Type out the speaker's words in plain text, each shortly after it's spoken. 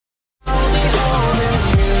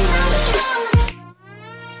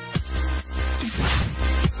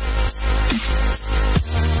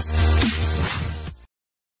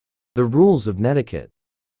The rules of netiquette.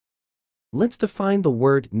 Let's define the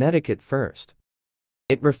word netiquette first.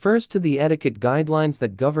 It refers to the etiquette guidelines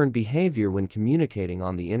that govern behavior when communicating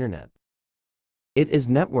on the internet. It is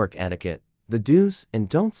network etiquette, the do's and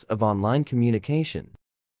don'ts of online communication.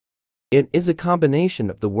 It is a combination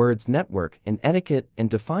of the words network and etiquette and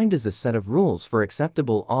defined as a set of rules for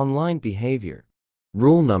acceptable online behavior.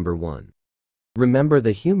 Rule number 1. Remember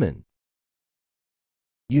the human.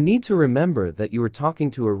 You need to remember that you are talking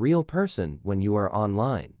to a real person when you are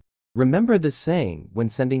online. Remember this saying when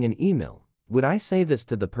sending an email: would I say this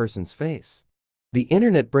to the person's face? The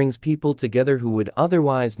internet brings people together who would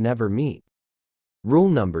otherwise never meet. Rule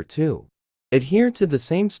number 2. Adhere to the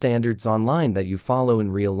same standards online that you follow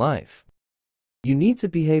in real life. You need to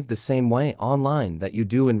behave the same way online that you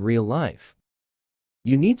do in real life.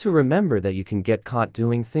 You need to remember that you can get caught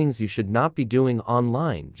doing things you should not be doing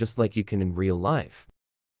online just like you can in real life.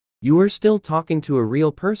 You are still talking to a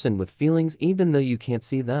real person with feelings even though you can't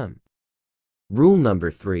see them. Rule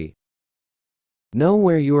number 3. Know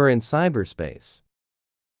where you are in cyberspace.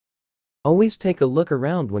 Always take a look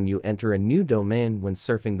around when you enter a new domain when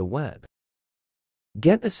surfing the web.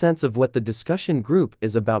 Get a sense of what the discussion group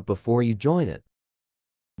is about before you join it.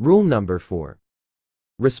 Rule number 4.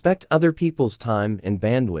 Respect other people's time and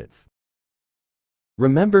bandwidth.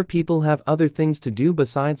 Remember, people have other things to do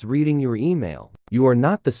besides reading your email. You are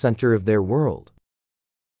not the center of their world.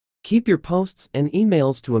 Keep your posts and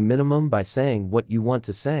emails to a minimum by saying what you want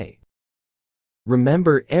to say.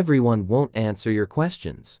 Remember, everyone won't answer your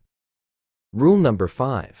questions. Rule number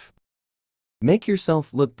 5. Make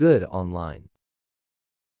yourself look good online.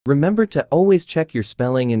 Remember to always check your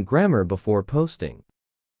spelling and grammar before posting.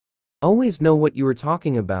 Always know what you are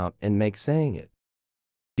talking about and make saying it.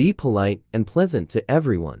 Be polite and pleasant to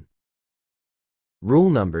everyone. Rule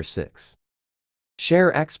number 6.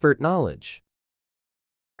 Share expert knowledge.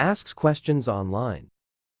 Ask questions online.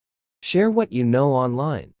 Share what you know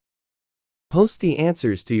online. Post the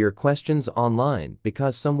answers to your questions online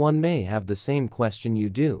because someone may have the same question you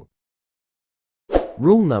do.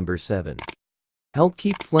 Rule number 7. Help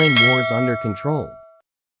keep flame wars under control.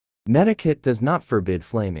 Netiquette does not forbid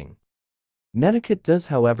flaming. Netiquette does,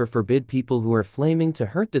 however, forbid people who are flaming to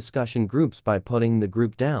hurt discussion groups by putting the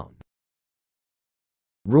group down.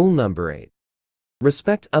 Rule number 8.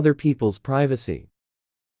 Respect other people's privacy.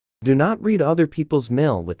 Do not read other people's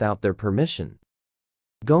mail without their permission.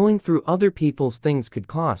 Going through other people's things could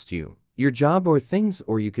cost you your job or things,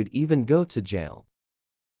 or you could even go to jail.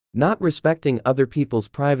 Not respecting other people's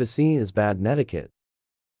privacy is bad netiquette.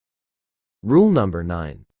 Rule number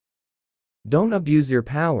 9. Don't abuse your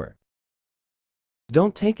power.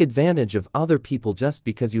 Don't take advantage of other people just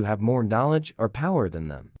because you have more knowledge or power than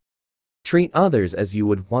them. Treat others as you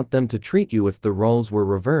would want them to treat you if the roles were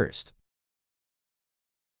reversed.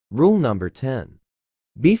 Rule number 10.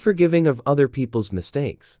 Be forgiving of other people's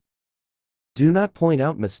mistakes. Do not point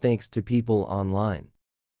out mistakes to people online.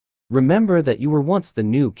 Remember that you were once the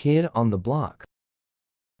new kid on the block.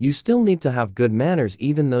 You still need to have good manners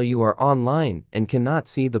even though you are online and cannot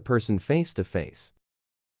see the person face to face.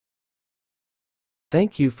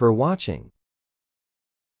 Thank you for watching.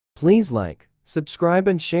 Please like, subscribe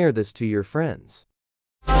and share this to your friends.